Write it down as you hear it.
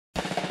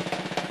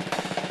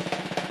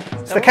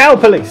It's the cow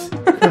police.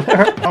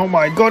 Oh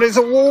my god, it's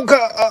a walker.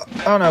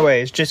 Oh no,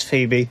 wait, it's just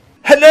Phoebe.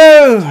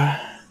 Hello.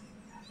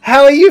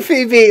 How are you,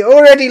 Phoebe?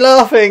 Already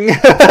laughing. You've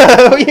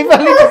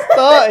only just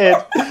started.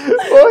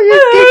 What are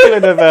you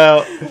giggling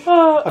about?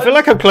 I feel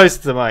like I'm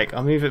closer to the mic.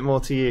 I'll move it more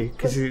to you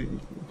because you.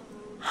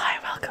 Hi,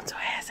 welcome to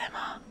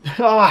ASMR.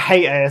 Oh, I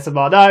hate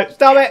ASMR. No,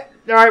 stop it.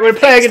 All right, we're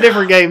playing a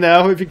different game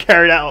now. If you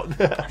carry it out.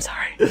 I'm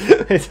sorry.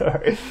 It's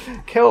alright.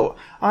 Cool.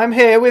 I'm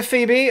here with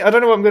Phoebe. I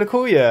don't know what I'm going to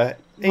call you.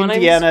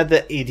 Indiana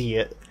the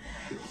idiot.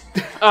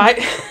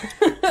 Alright.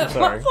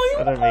 Sorry,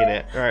 I don't mean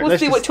it. Right, we'll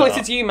see what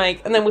choices you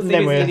make, and then we'll see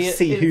who's the idiot.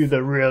 See who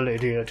the real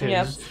idiot is.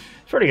 Yeah. It's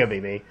probably going to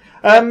be me.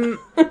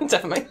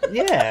 Definitely.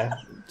 Yeah.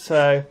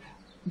 So,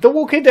 The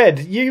Walking Dead.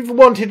 You've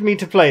wanted me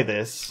to play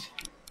this.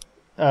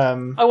 I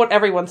want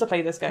everyone to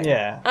play this game.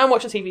 Yeah. And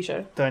watch a TV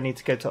show. Do I need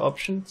to go to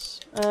options?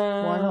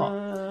 Why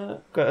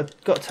not? Got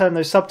to turn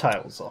those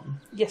subtitles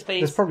on. Yes, please.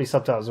 There's probably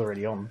subtitles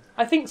already on.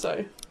 I think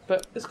so,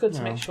 but it's good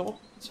to make sure.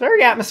 It's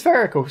very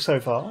atmospherical so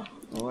far.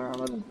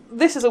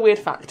 This is a weird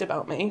fact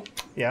about me.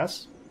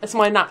 Yes. It's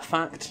my nap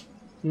fact.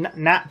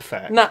 Nap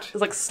fact? Nap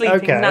is like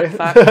sleeping nap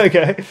fact.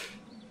 Okay.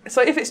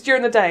 So if it's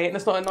during the day and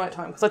it's not at night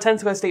time, because I tend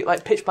to go to sleep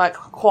like pitch black,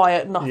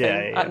 quiet, nothing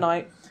at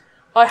night,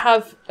 I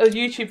have a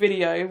YouTube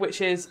video which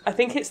is, I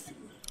think it's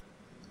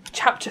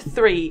chapter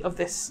 3 of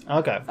this.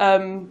 Okay.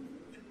 And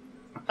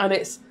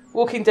it's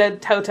Walking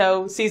Dead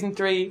Telltale Season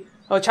 3,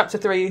 or Chapter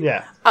 3,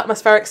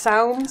 Atmospheric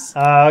Sounds.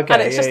 Okay.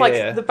 And it's just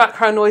like the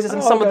background noises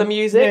and some of the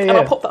music, and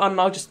I'll pop that on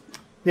and I'll just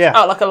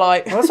out like a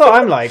light. Well, that's what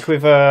I'm like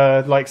with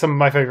like some of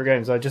my favourite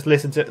games. I just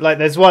listen to, like,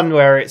 there's one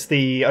where it's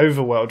the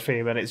overworld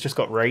theme and it's just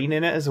got rain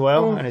in it as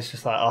well, and it's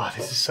just like, oh,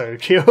 this is so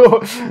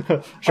chill.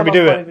 Should we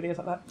do it? Videos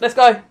like that. Let's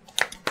go.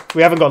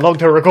 We haven't got long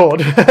to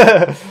record.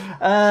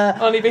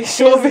 Only be a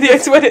short video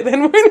to edit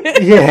then, won't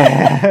it?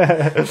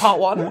 Yeah. Part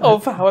 1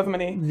 of however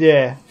many.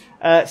 Yeah.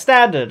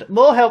 Standard.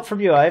 More help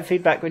from UI.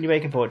 Feedback when you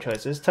make important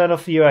choices. Turn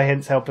off the UI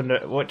hints. Help and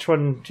which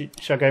one should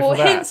I go for?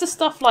 That? Hints are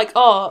stuff like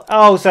art.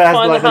 Oh, so it has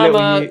find like the a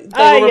hammer. little.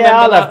 Oh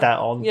yeah, I'll have that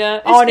on.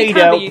 Yeah, I need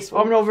help. useful.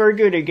 I'm not very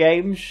good at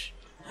games.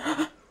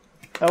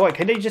 Oh wait,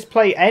 can you just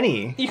play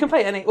any? You can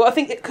play any. Well, I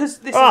think because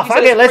this. Oh,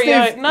 fuck it. Let's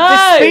do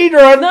no speed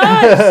run.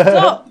 No,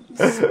 stop.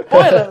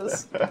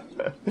 Spoilers.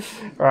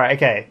 Right,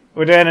 okay.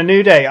 We're doing a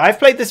new day. I've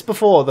played this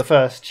before, the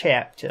first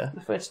chapter.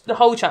 The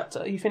whole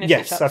chapter. You finished.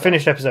 Yes, the chapter. I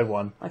finished episode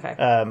 1. Okay.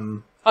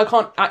 I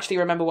can't actually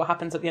remember what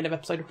happens at the end of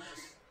episode.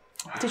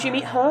 Did you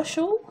meet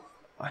Herschel?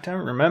 I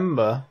don't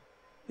remember.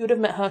 You would have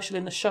met Herschel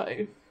in the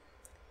show.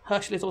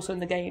 Herschel is also in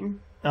the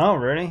game. Oh,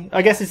 really?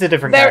 I guess it's a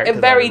different character. A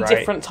very though, right?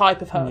 different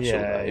type of Herschel,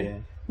 though. Yeah.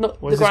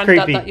 Not Was the this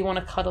granddad creepy? that you want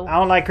to cuddle. I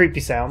don't like creepy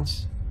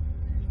sounds.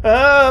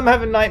 I'm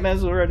having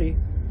nightmares already.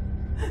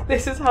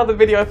 This is how the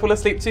video I fall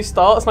asleep to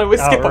starts, and I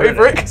always skip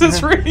over it because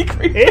it's really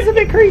creepy. It is a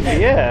bit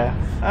creepy, yeah.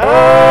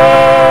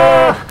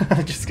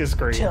 Just gonna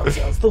scream.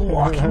 Telltale's The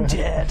Walking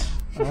Dead.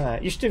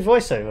 You should do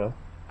voiceover.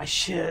 I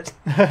should.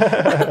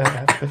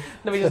 Let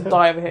me just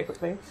die over here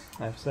quickly.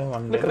 Look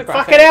at the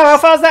fucking hell! How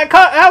far's that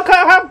cut? How?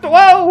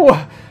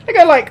 Whoa! They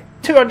go like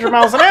 200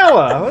 miles an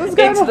hour. What's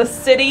going Into on? the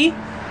city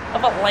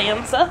of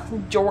Atlanta,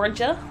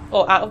 Georgia,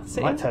 or out of the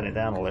city. Might turn it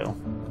down a little.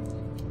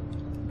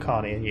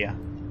 Can't hear you.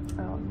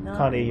 Oh no!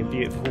 Can't hear your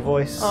beautiful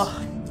voice.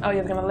 Oh, how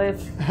you're gonna live?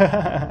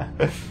 I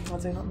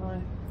do not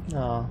know.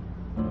 Oh.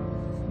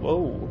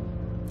 Whoa.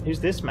 Who's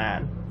this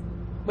man?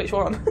 Which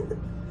one?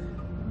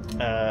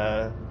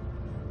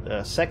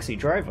 A sexy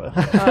driver.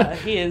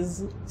 He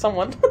is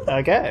someone.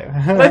 Okay.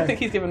 I don't think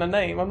he's given a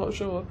name. I'm not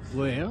sure.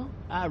 Well,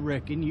 I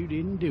reckon you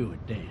didn't do it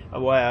then.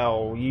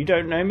 Well, you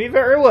don't know me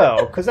very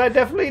well, because I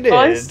definitely did.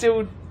 What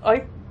are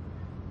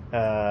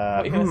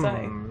you going to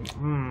say?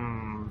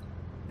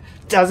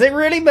 Does it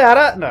really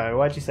matter? No,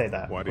 why'd you say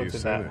that? Why do you say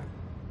that?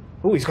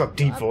 Oh, he's got a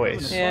deep I've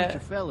voice. driven a bunch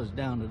of fellas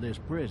down to this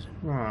prison.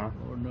 Oh.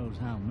 Lord knows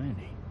how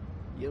many.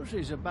 Usually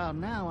it's about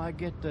now I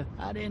get the,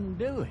 I didn't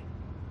do it.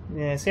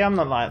 Yeah, see, I'm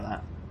not like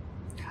that.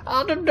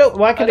 I don't know.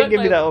 Why can't they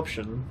give me that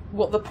option?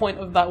 What the point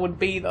of that would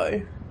be,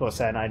 though? Well,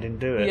 saying I didn't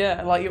do it.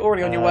 Yeah, like you're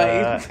already on your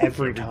way.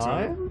 Every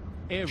time?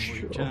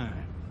 Every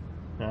time.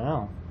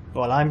 Oh.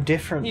 Well, I'm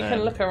different You then.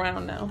 can look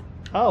around now.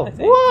 Oh. I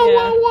think.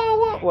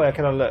 Whoa. Where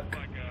can I look?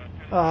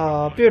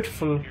 Oh,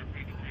 beautiful.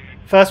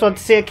 First one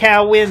to see a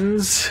cow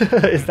wins.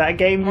 Is that a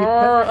game?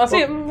 I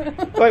see him. Wait,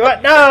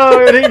 what?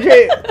 No!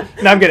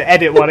 Now I'm going to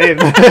edit one in.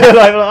 Like,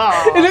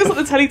 oh. It looks like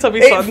the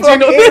Teletubby sons.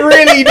 It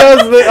really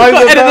does.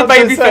 Edit the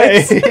baby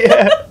face.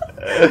 Yeah.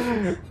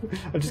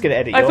 I'm just going to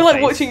edit I your feel like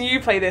face. watching you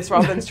play this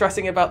rather than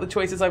stressing about the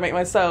choices I make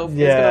myself is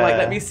going to like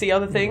let me see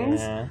other things.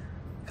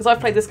 Because I've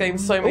played this game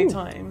so many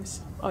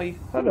times. Oh, you...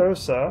 Hello,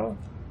 sir.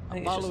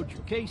 I followed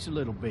your case a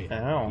little bit.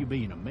 Oh. You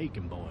being a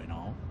Macon boy and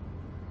all.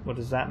 What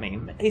does that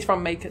mean? He's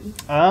from Macon.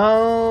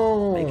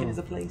 Oh. Macon is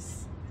a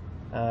place.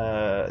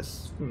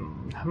 Let's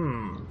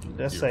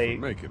You're say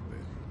from Macon,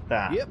 then.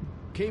 that. Yep.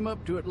 Came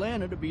up to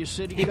Atlanta to be a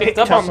city He cop. picked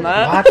up on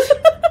that.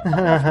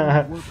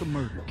 What? Work a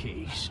murder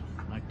case.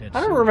 Like that.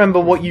 I don't remember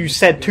what you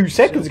said 2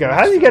 seconds ago.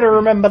 How are you going to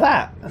remember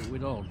that?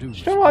 With all due Do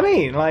you know what I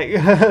mean? Like,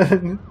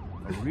 a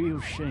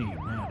real shame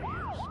that is.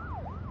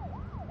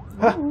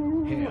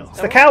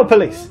 It's the cow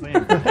police.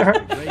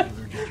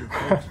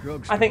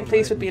 I think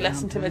police would be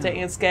less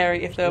intimidating and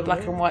scary if they were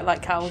black and white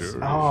like cows.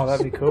 Oh,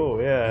 that'd be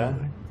cool, yeah.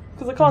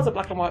 Because the cars are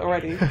black and white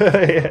already.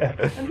 Yeah.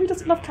 And who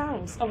doesn't love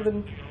cows, other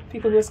than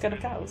people who are scared of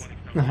cows?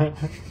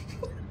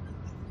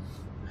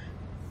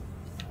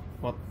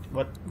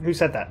 What? Who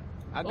said that?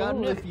 I got a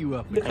nephew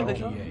up look at at the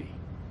LGA.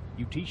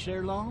 You teach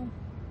there long?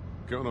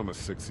 Going on my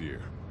 6th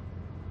year.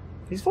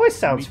 His voice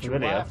sounds Meet your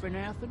familiar. wife in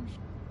Athens?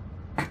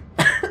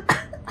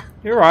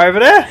 You're right over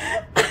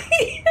there.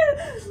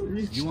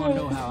 You want to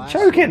know how I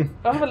Choking.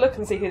 I'll have a look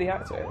and see who the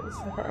actor is.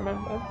 I can't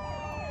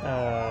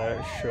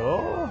remember.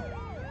 Sure.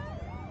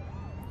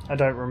 I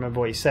don't remember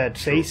what he said.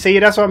 See,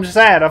 that's what I'm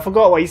saying. I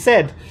forgot what he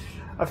said.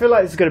 I feel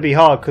like it's going to be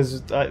hard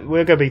because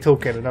we're going to be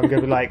talking and I'm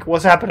going to be like,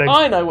 what's happening?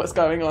 I know what's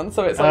going on,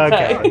 so it's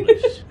okay.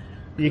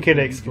 You can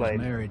You just explain.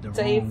 married the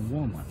Dave wrong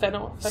woman.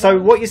 Fennel. So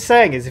what you're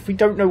saying is if we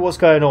don't know what's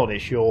going on,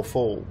 it's your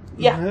fault.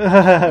 Yeah.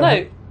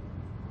 No.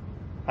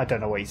 I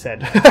don't know what he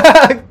said.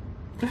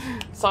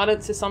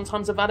 Silence is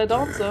sometimes a valid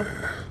answer.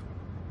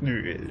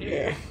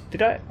 Yeah.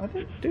 Did I? I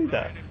didn't do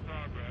that.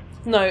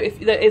 No, if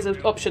there is an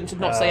option to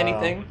not say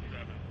anything.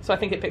 So I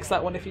think it picks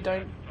that one if you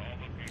don't.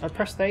 I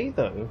pressed A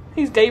though.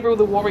 He's Gabriel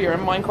the Warrior in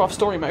Minecraft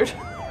Story Mode.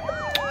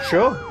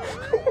 Sure.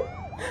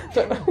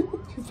 Don't know.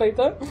 You played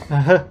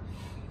that?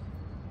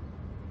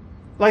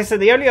 Like I said,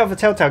 the only other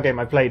Telltale game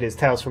I played is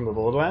Tales from the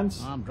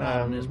Borderlands. I'm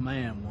driving this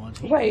man once.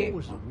 He Wait.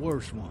 was the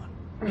worst one.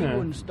 He Yeah.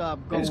 wouldn't stop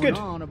It was going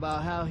good. on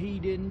about how he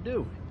didn't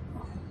do it.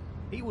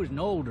 He was an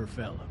older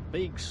fella,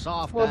 big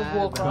soft World of eyes,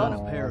 Warcraft.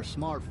 and a pair of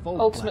smart folk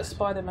Ultimate glasses.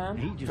 Spider-Man.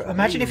 He just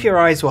Imagine if believed your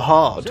eyes were it.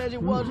 hard. Says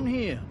it wasn't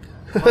him.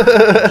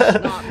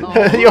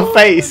 Your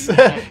face.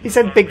 He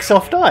said big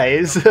soft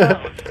eyes. Hold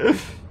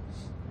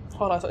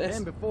on, it's like this.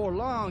 And before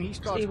long, he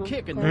starts Evil.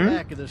 kicking Hmm? the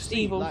back of the seat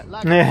Evil. like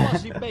Yeah. a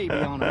fussy baby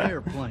on an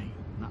airplane.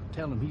 And I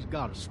tell him he's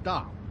got to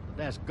stop. But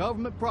that's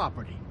government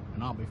property,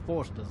 and I'll be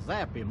forced to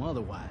zap him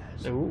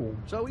otherwise. Ooh.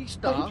 So he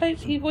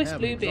stops. he voiced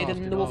having Bluebeard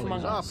in exhausted The Wolf all Among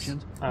his Us.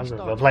 options, I've he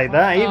never starts played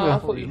that crying either. I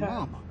for thought you his had.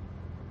 Mama.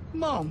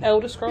 Mama,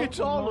 Elder Scrolls? it's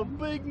all a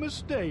big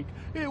mistake.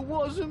 It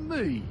wasn't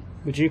me.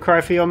 Would you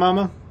cry for your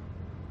mama?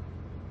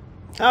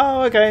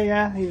 Oh, okay,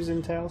 yeah, he was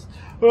in Tales.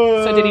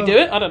 So did he do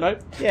it? I don't know.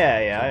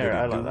 Yeah,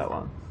 I like that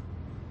one.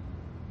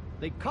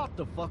 They caught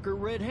the fucker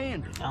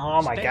red-handed.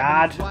 Oh my Stabbing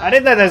god. his wife, I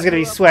didn't know there was going to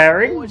be boys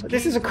swearing.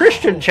 This is a came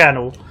Christian out.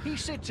 channel. He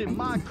sits in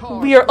my car.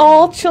 We are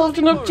all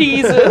children of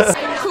Jesus.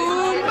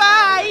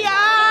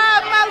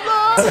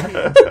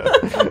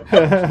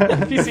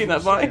 Have you seen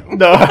that Vine?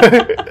 No.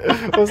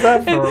 What's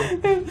that from?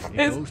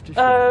 It's,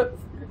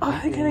 I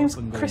think her name's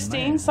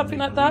Christine, something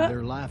like that.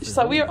 She's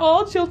like, we are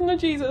all children of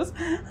Jesus.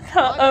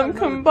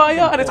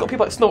 Kumbaya. And it's got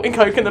people like snorting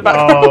coke in the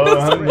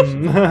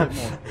background.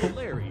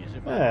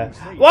 Yeah.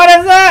 What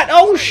is that?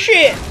 Oh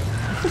shit!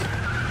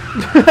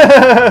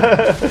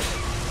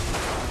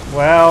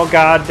 Well,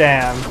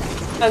 goddamn.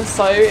 And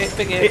so it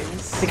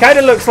begins. It kind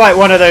of looks like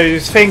one of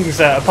those things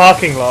at a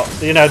parking lot.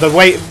 You know, the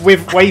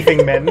with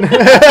waving men.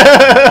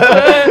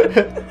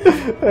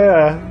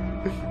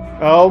 Yeah.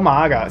 Oh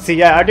my god. See,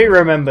 yeah, I do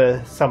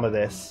remember some of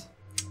this.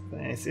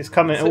 It's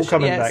coming, all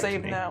coming yeah, back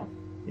save to me. now.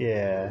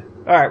 Yeah.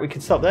 All right, we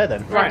can stop there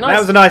then. Right, nice. That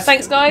was a nice.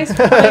 Thanks, guys,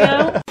 for coming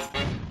out.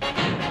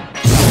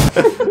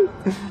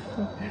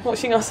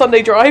 Watching our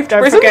Sunday drive to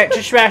Don't prison. forget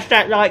to smash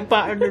that like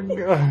button.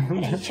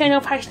 Turn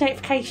on post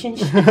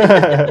notifications.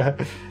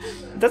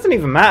 It doesn't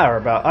even matter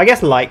about. I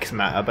guess likes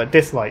matter, but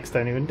dislikes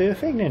don't even do a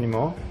thing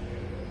anymore.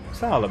 What's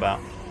that all about?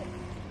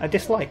 I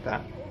dislike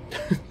that.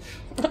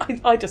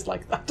 I just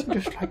like that.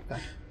 Just like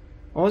that.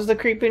 What was the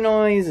creepy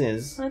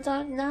noises? I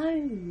don't know.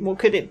 What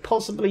could it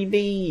possibly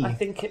be? I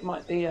think it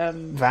might be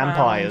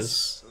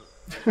Vampires.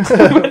 clowns.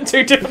 Went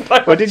two different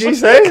directions. What did you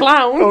say?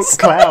 Clowns. Oh,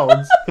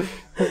 clowns.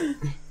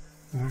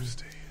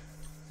 Thursday.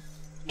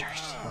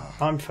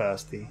 I'm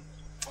thirsty.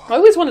 I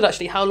always wondered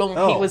actually how long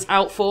Oh. he was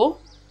out for.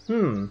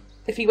 Hmm.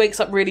 If he wakes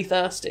up really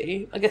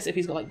thirsty, I guess if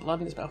he's got like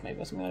blood in his mouth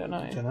maybe or something, I don't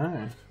know. Don't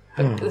know.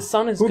 But the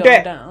sun is Who going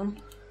dat? down.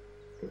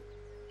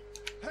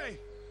 Hey,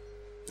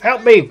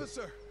 Help me!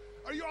 officer,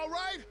 are you all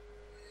right?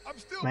 I'm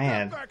still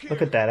Man, back here.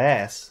 look at that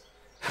ass.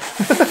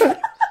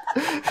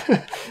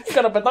 He's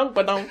got a badunk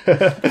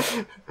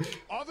badunk.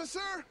 Officer?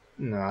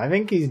 No, I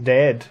think he's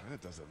dead.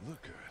 That doesn't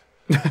look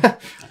good.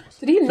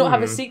 Did he not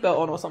have his seatbelt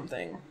on or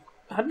something?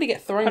 How did he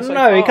get thrown I don't so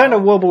know, he far? kind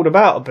of wobbled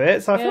about a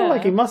bit, so I feel Yeah.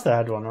 like he must have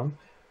had one on.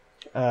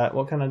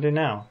 What can I do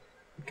now?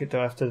 Do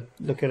I have to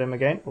look at him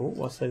again? Oh,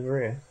 what's over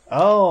here?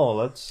 Oh,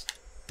 let's...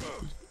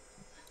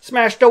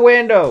 Smash the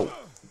window!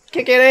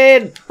 Kick it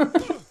in!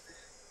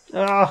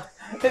 Oh,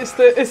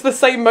 It's the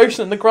same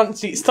motion in the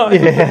grunts each time.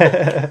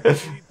 yeah. I need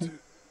to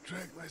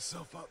drag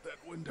myself out that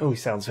window. Oh, he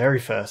sounds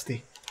very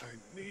thirsty. I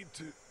need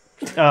to.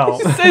 Oh.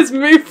 It says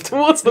move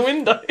towards the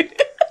window.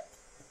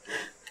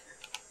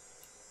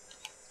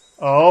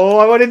 Oh,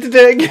 I wanted to do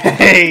it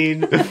again!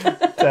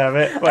 Damn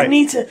it. Wait. I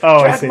need to Oh,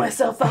 I drag see.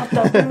 myself out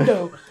that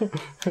window.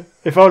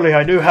 If only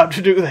I knew how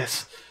to do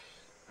this.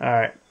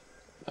 Alright.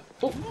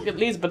 Oh, it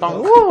leaves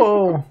badunk.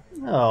 Oh.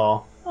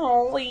 Oh.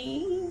 Oh,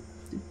 Lee.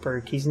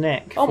 broke his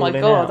neck. Oh my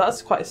falling god, out.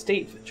 that's quite a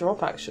steep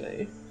drop,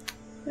 actually.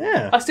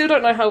 Yeah. I still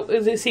don't know how the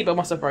seatbelt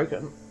must have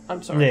broken.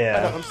 I'm sorry, Yeah.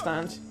 I don't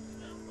understand.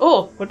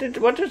 Oh,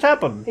 What just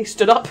happened? he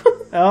stood up.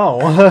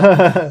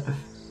 Oh.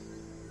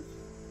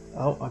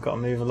 Oh, I gotta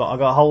move a lot. I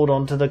gotta hold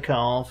on to the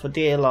car for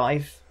dear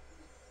life.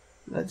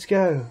 Let's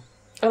go.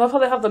 I love how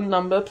they have the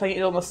number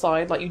painted on the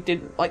side, like you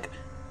didn't, like,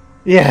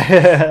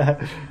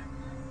 Yeah.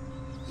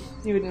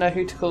 you wouldn't know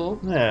who to call.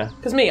 Yeah.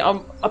 Because me, I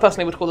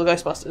personally would call the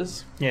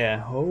Ghostbusters.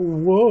 Yeah. Oh,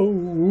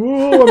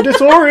 whoa, I'm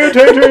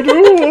disorientated.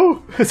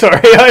 Oh.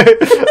 Sorry.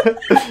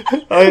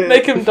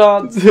 Make him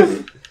dance.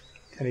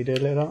 Can he do a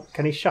little?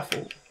 Can he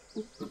shuffle?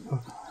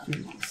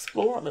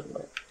 Explore a little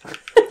bit.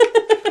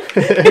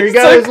 Here he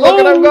goes! so Look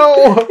at him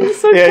go! He's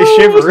so Yeah, he's cold.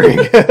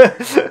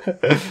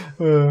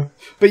 shivering.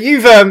 But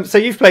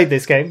you've played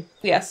this game.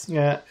 Yes.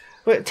 Yeah.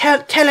 But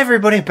tell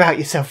everybody about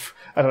yourself.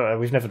 I don't know.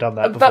 We've never done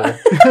that before.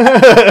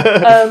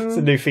 It's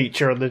a new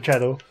feature on the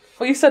channel.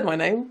 Well, you said my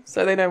name,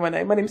 so they know my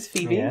name. My name's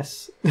Phoebe.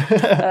 Yes.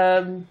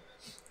 That's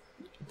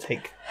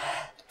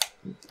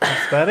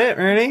That's about it,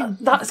 really.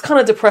 kind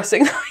of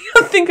depressing. I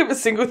can't think of a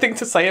single thing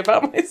to say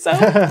about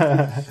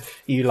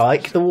myself. You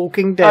like The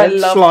Walking I Dead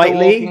love slightly?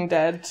 The Walking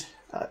Dead.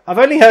 I've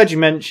only heard you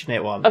mention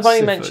it once. I've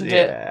only mentioned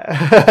it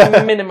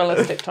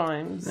minimalistic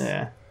times.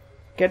 Yeah.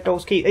 Get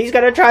those keys. He's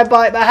gonna try and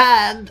bite my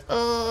hand.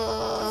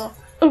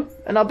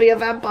 And I'll be a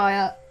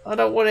vampire. I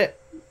don't want it.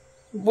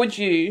 Would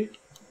you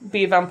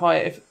be a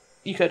vampire if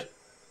you could?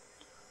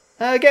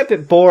 It'd get a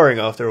bit boring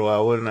after a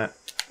while, wouldn't it?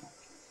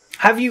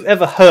 Have you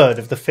ever heard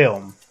of the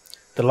film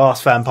The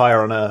Last Vampire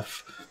on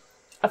Earth?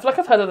 I feel like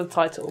I've heard of the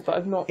title, but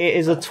I've not. It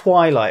is a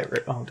Twilight.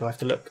 Oh, do I have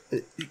to look?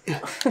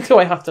 Do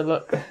I have to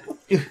look?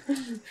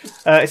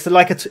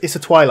 It's a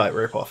Twilight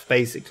rip-off,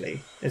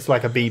 basically. It's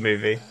like a B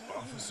movie.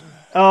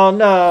 Oh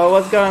no!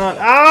 What's going on?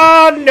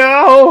 Oh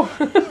no!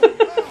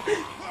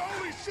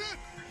 Holy shit!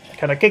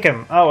 Can I kick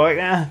him? Oh,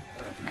 yeah.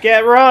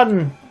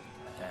 Run!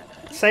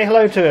 Say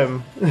hello to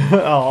him.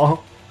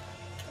 Oh.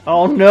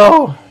 Oh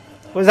no!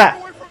 What's that?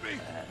 Away from me!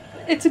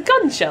 It's a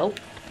gun shell.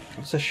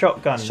 It's a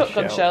shotgun.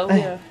 Shotgun shell,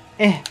 yeah.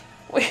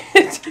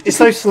 It's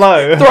so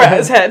slow. Throw it at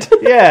his head.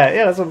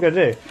 Yeah, that's what I'm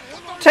gonna do.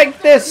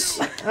 Take this!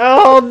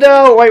 Oh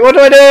no! Wait, what do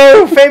I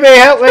do? Phoebe,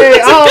 help me!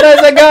 Oh,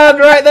 there's a gun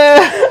right there!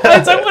 I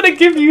don't want to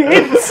give you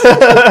hints.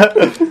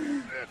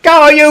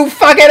 Go, you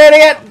fucking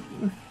idiot!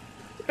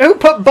 Who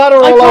put butter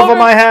all over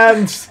my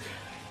hands?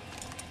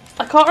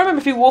 I can't remember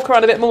if you walk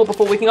around a bit more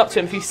before waking up to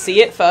him, if you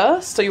see it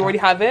first, so you already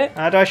have it.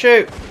 How do I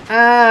shoot?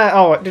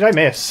 Oh, did I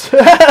miss?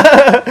 Did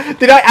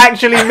I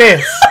actually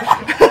miss?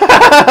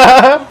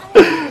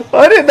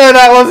 I didn't know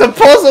that wasn't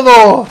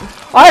possible!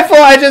 I thought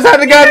I just had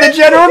to go in the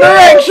general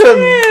direction!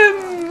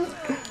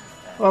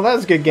 Well, that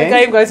was a good game. The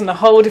game goes in a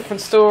whole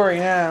different story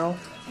now.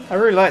 I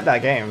really liked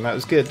that game, that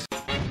was good.